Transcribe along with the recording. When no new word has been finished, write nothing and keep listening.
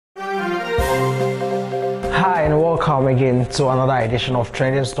Hi and welcome again to another edition of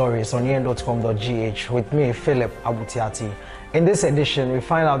Trending Stories on YEN.com.gh with me, Philip Abutiati. In this edition, we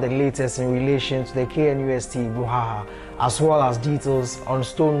find out the latest in relation to the KNUST Buhaha, as well as details on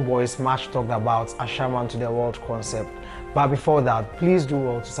Stoneboy's much talked about Ashaiman to the World concept. But before that, please do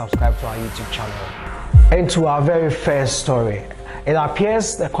well to subscribe to our YouTube channel. And to our very first story. It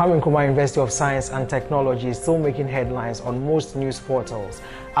appears the Nkrumah University of Science and Technology is still making headlines on most news portals,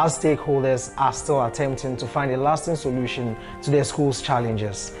 as stakeholders are still attempting to find a lasting solution to their school's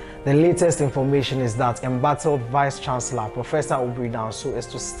challenges. The latest information is that embattled Vice-Chancellor Professor Obiri-Danso is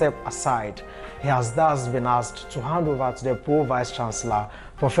to step aside. He has thus been asked to hand over to the Pro-Vice-Chancellor,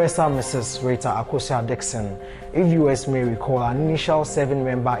 Professor Mrs. Rita Akosua Dickson. If viewers may recall, an initial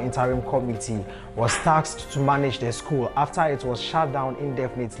 7-member interim committee was tasked to manage the school after it was shut down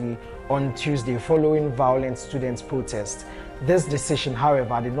indefinitely on Tuesday following violent student protests. This decision,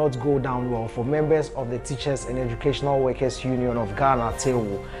 however, did not go down well for members of the Teachers and Educational Workers Union of Ghana,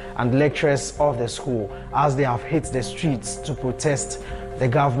 TEWU, and lecturers of the school, as they have hit the streets to protest the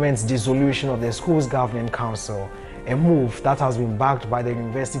government's dissolution of the school's governing council, a move that has been backed by the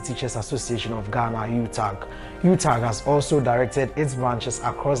University Teachers Association of Ghana, UTAG. UTAG has also directed its branches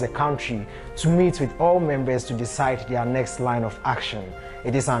across the country to meet with all members to decide their next line of action.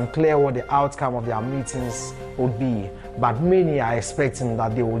 It is unclear what the outcome of their meetings would be, but many are expecting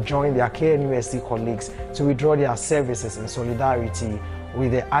that they will join their KNUST colleagues to withdraw their services in solidarity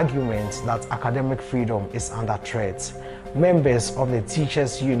with the argument that academic freedom is under threat. Members of the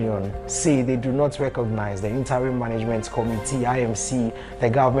Teachers Union say they do not recognize the Interim Management Committee (IMC) the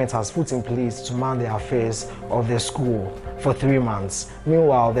government has put in place to man the affairs of the school for 3 months.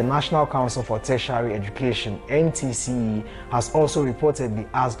 Meanwhile, the National Council for Tertiary Education (NTCE) has also reportedly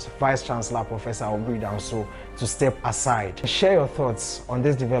asked Vice-Chancellor Professor Obiri-Danso to step aside. Share your thoughts on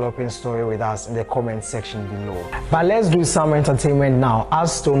this developing story with us in the comment section below. But let's do some entertainment now,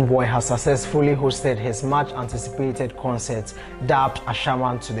 as Stoneboy has successfully hosted his much anticipated concert dubbed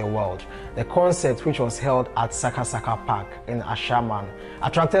Ashaiman to the World. The concert, which was held at Saka Saka Park in Ashaiman,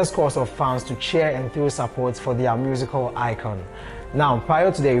 attracted scores of fans to cheer and throw support for their musical icon. Now,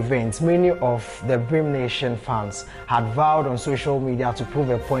 prior to the event, many of the Brim Nation fans had vowed on social media to prove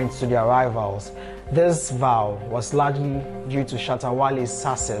a point to their rivals. This vow was largely due to Shatta Wale's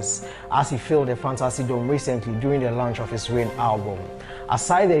success, as he filled the Fantasy Dome recently during the launch of his Rain album.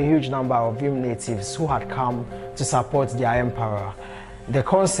 Aside the huge number of Brim natives who had come to support their emperor, the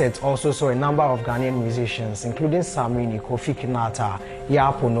concert also saw a number of Ghanaian musicians, including Samini, Kofi Kinata,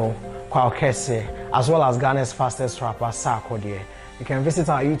 Yapono, Kwakese, as well as Ghana's fastest rapper, Sarkodie. You can visit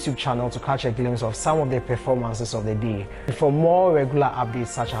our YouTube channel to catch a glimpse of some of the performances of the day. For more regular updates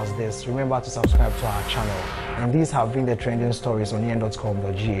such as this, remember to subscribe to our channel. And these have been the trending stories on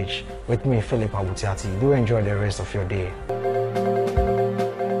YEN.com.gh with me, Philip Abutiati. Do enjoy the rest of your day.